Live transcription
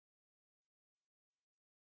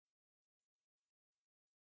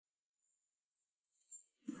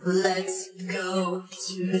Let's go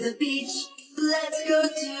to the beach. Let's go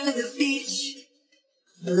to the beach.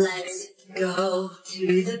 Let's go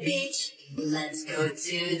to the beach. Let's go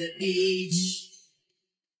to the beach.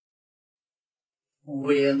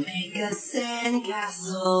 We'll make a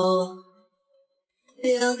sandcastle,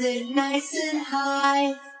 build it nice and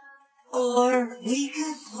high, or we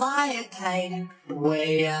could fly a kite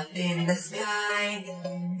way up in the sky.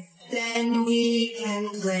 Then we can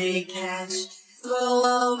play catch,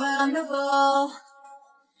 throw around the ball.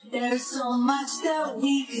 There's so much that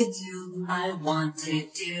we could do, I want to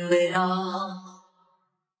do it all.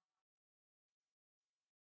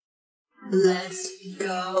 Let's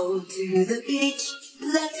go to the beach,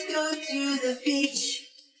 let's go to the beach.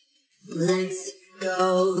 Let's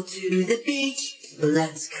go to the beach,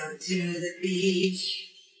 let's go to the beach.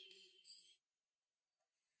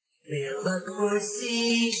 We'll look for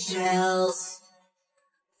seashells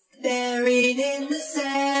buried in the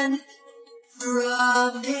sand.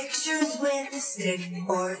 Draw pictures with a stick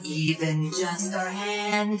or even just our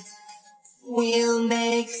hand. We'll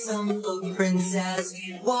make some footprints as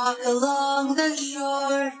we walk along the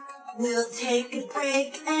shore. We'll take a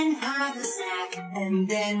break and have a snack, and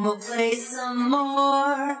then we'll play some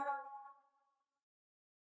more.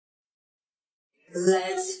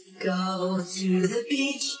 Let's go to the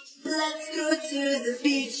beach. Let's go to the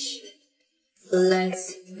beach.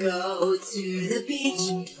 Let's go to the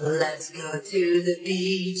beach. Let's go to the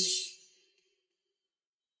beach.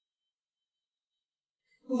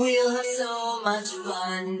 We'll have so much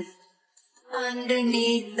fun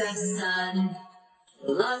underneath the sun.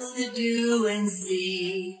 Lots to do and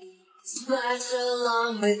see. Splash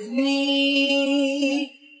along with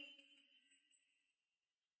me.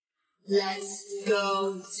 Let's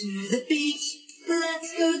go to the beach.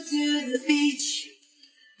 Let's go to the beach.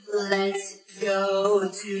 Let's go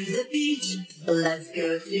to the beach. Let's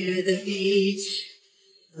go to the beach.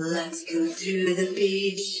 Let's go to the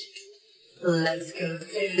beach. Let's go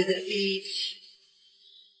to the beach.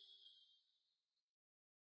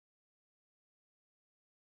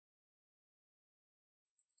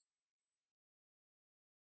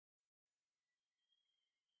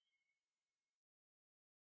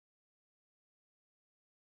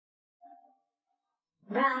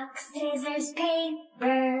 Rock, scissors,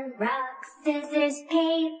 paper, rock, scissors,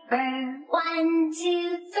 paper. 1,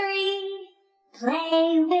 2, 3,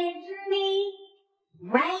 play with me.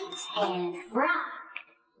 Right hand, rock,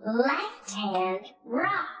 left hand,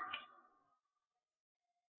 rock.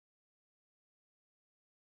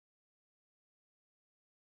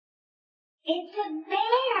 It's a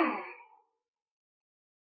bear.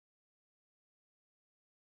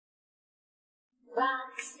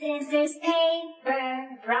 Rock, scissors, paper,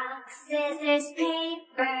 rock, scissors,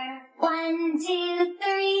 paper. 1, 2,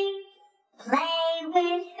 3, play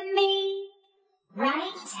with me.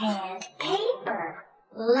 Right hand, paper,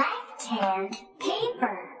 left hand,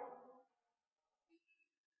 paper.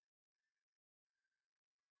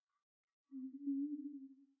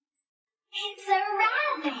 It's a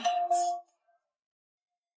rabbit.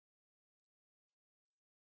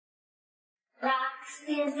 Rock,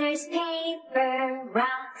 scissors, paper,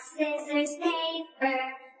 rock, scissors, paper.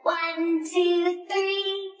 1, 2,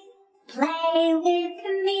 3, play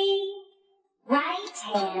with me. Right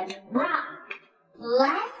hand, rock,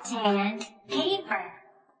 left hand, paper.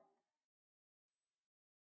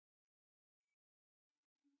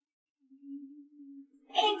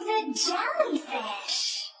 It's a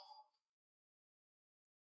jellyfish.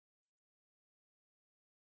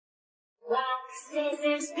 Rock,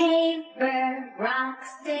 scissors, paper, rock,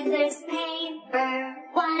 scissors, paper.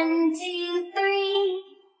 1, 2, 3,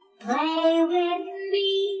 play with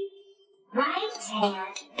me. Right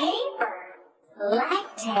hand, paper,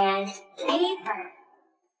 left hand, paper.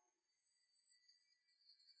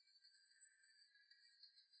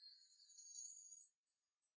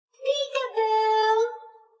 Peekaboo!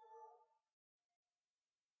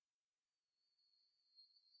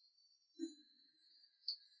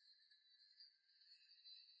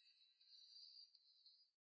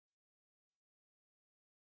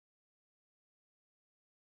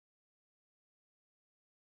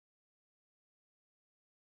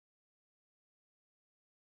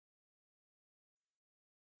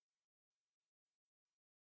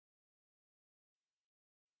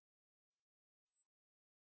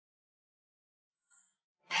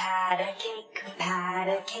 Pat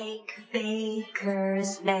a cake,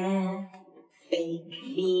 baker's man. Bake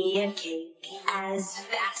me a cake as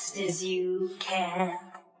fast as you can.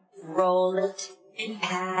 Roll it and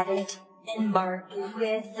pat it and mark it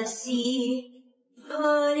with a C.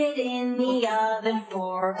 Put it in the oven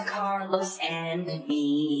for Carlos and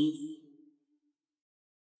me.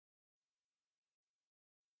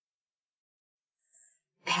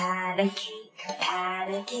 Pat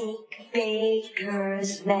a cake,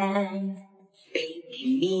 baker's man. Bake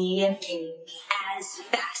me a cake as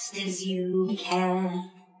fast as you can.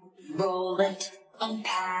 Roll it and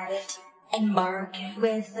pat it and mark it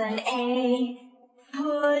with an A.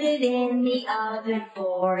 Put it in the oven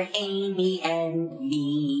for Amy and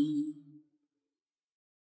me.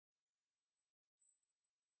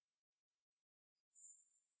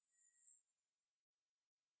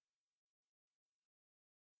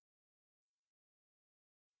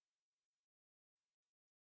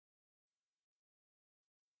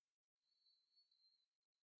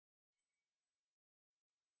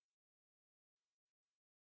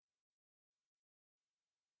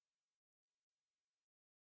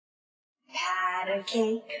 Pat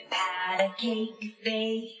a cake,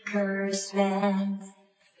 baker's man.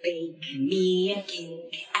 Bake me a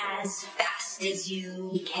cake as fast as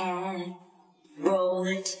you can. Roll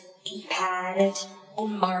it and pat it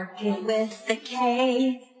and mark it with a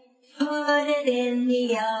K. Put it in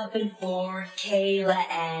the oven for Kayla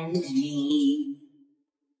and me.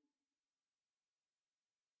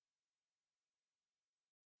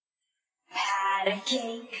 Pat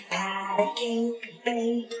a cake,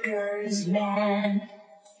 baker's man.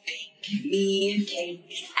 Bake me a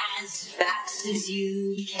cake as fast as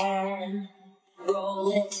you can.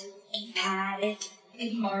 Roll it and pat it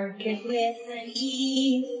and mark it with an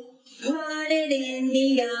E. Put it in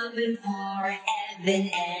the oven for Evan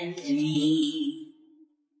and me.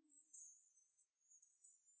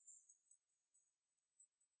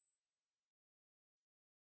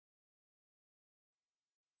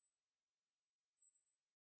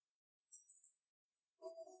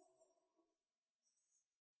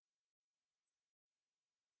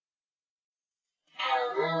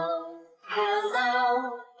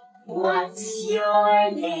 Hello, what's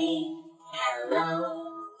your name?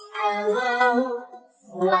 Hello,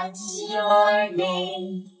 what's your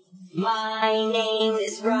name? My name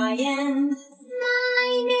is Ryan.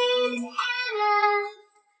 My name's Anna.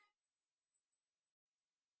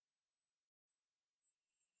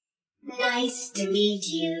 Nice to meet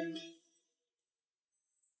you.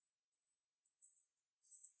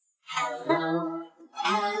 Hello,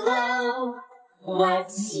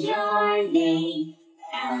 what's your name?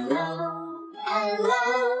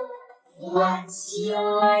 Hello, what's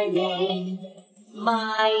your name?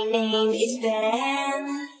 My name is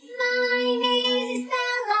Ben. My name is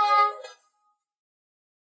Bella.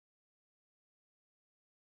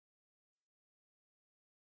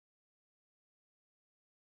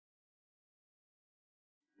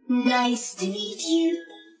 Nice to meet you.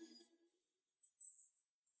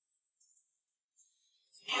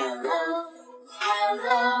 Hello,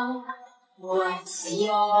 what's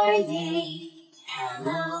your name?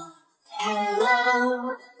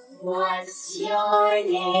 Hello, what's your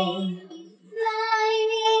name? My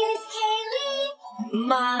name is Kaylee.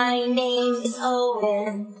 My name is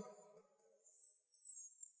Owen.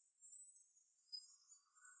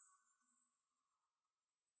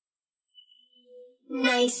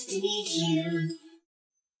 Nice to meet you.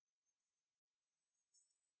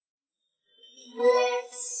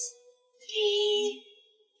 Let's be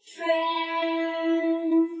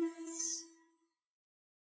friends.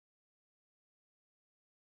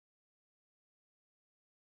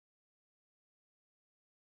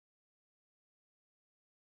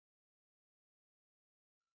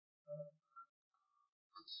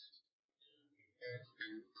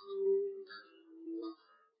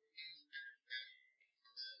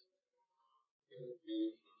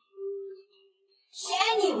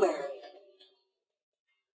 January.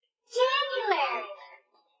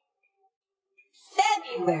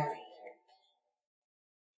 February.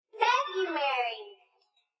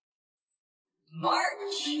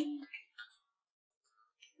 March.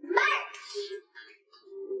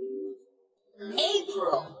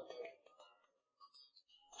 April.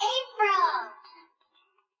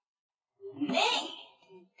 May.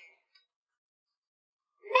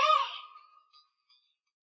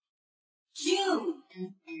 June.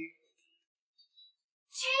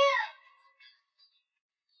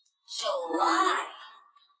 July.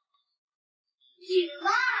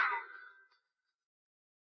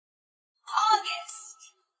 August.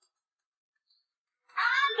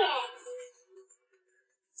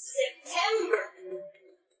 September.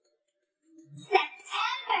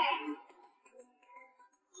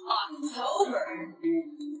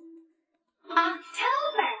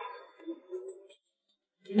 October.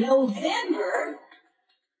 November.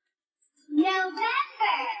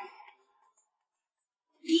 November.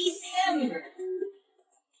 December.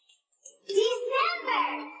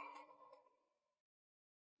 December.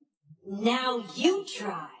 Now you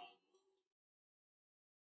try.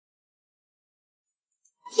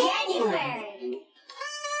 January.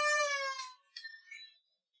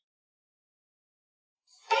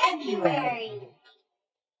 February.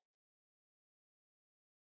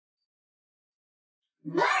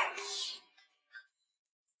 March.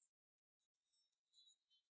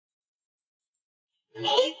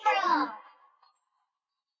 April.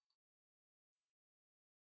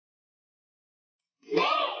 May.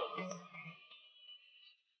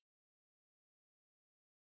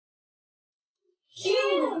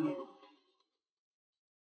 June.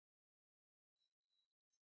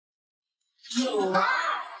 July.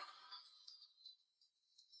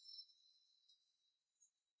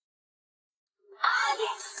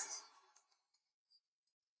 August.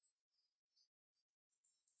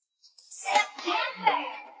 September.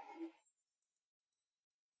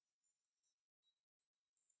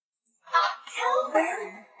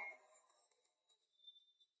 October.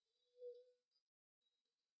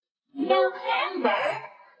 November.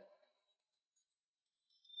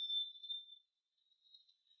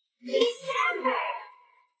 December.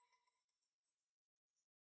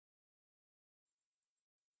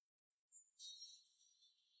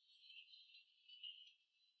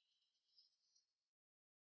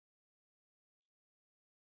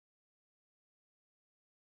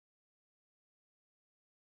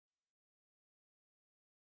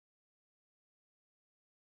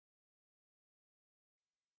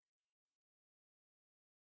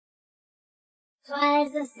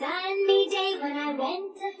 Twas a sunny day when I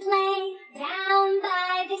went to play down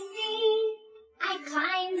by the sea. I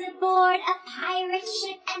climbed aboard a pirate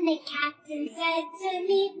ship and the captain said to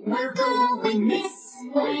me, "We're going this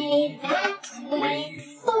way, that way,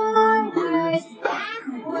 forwards,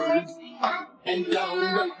 backwards, up and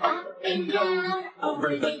down,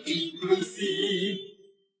 over the deep blue sea."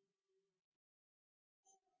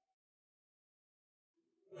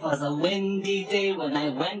 'Twas a windy day when I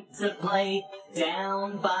went to play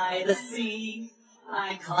down by the sea.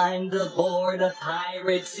 I climbed aboard a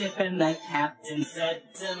pirate ship and the captain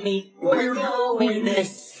said to me, "We're going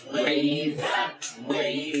this way, that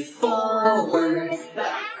way, forwards,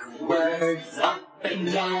 backwards, up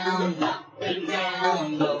and down,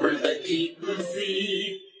 over the deep blue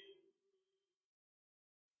sea."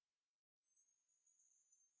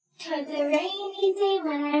 'Twas a rainy day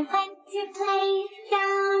when I went to play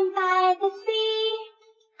down by the sea.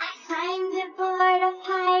 I climbed aboard a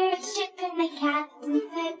pirate ship and the captain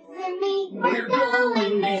said to me, "We're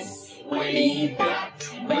going this way, that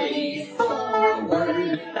way,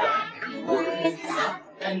 forward, backwards, up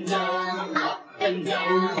and down,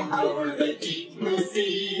 over the deep blue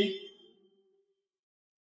sea."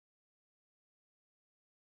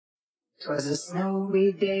 'Twas a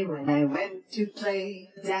snowy day when I went to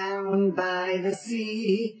play down by the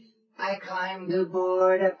sea. I climbed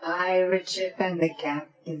aboard a pirate ship and the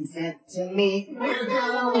captain said to me, "We're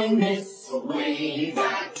going this way,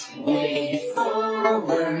 that way,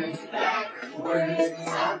 forward, backwards,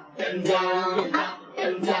 up and down,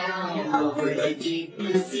 over the deep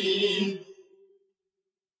blue sea."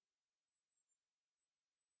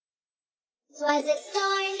 'Twas a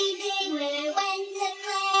stormy day when I went to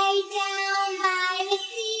play down by the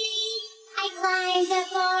sea. I climbed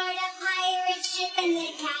aboard a pirate ship and the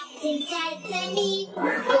captain said to me,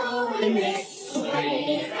 "We're going this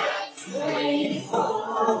way, that way,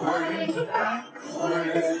 forward,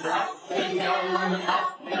 backwards, up and down,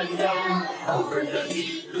 over the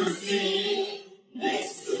deep blue sea."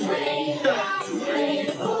 This way, that way,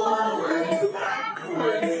 forward,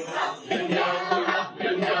 backwards, up and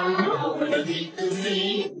down, over the deep blue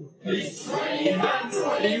sea. This way, that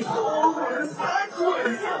way, forward,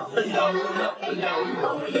 backwards, up and down,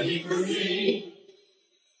 over the deep blue sea.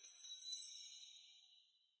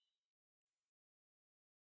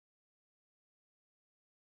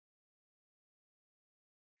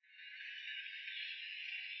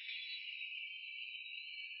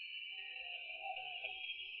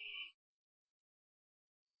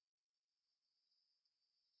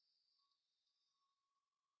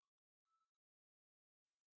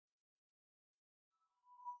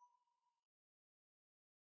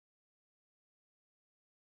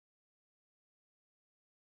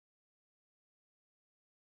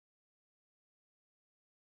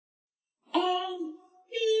 A,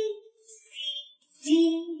 B, C, D,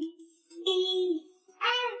 E,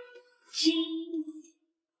 F, G,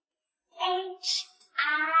 H,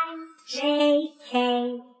 I, J,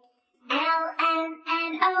 K, L, M,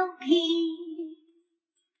 N, O, P,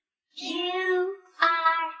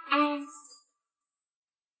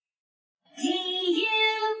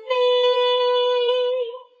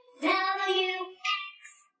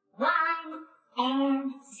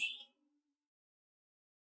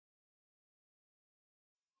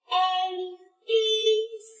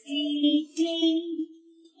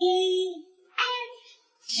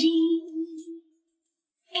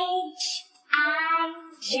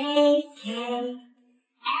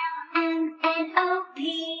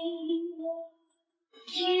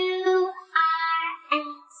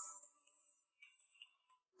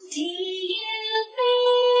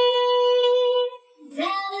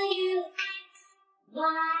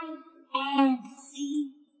 and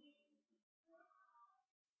Z.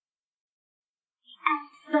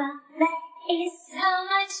 Alphabet is so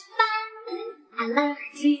much fun. I love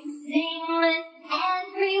to sing with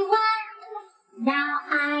everyone. Now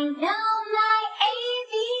I know my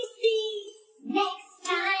ABCs. Next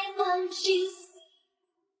time, won't you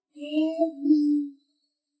sing with me?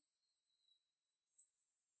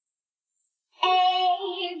 A,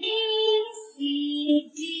 B,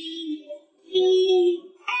 C, D, E,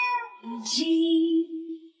 F, G,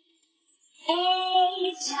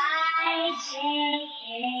 H, I, J,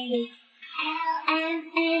 K, L,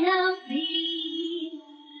 M, N, O, P,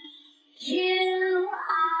 Q,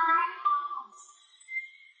 R, S,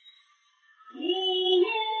 T,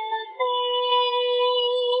 U, V,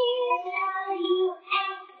 W,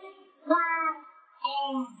 X, Y,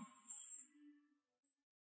 and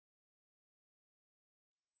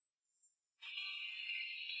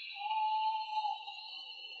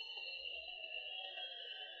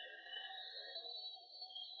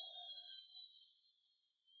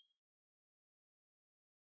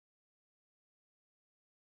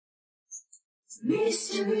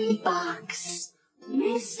Mystery box,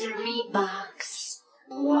 mystery box.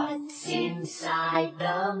 What's inside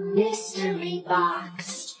the mystery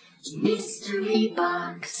box? Mystery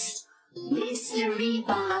box, mystery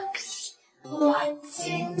box. What's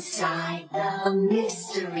inside the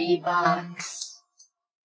mystery box?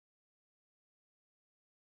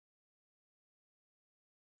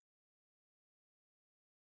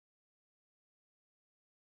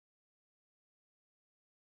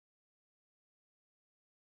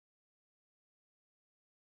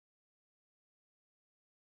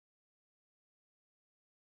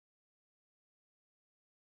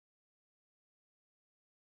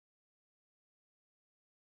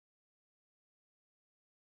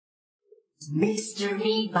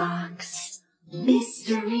 Mystery box,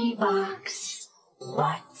 mystery box.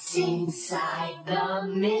 What's inside the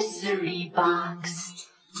mystery box?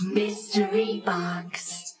 Mystery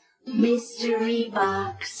box, mystery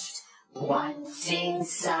box. What's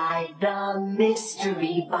inside the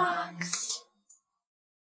mystery box?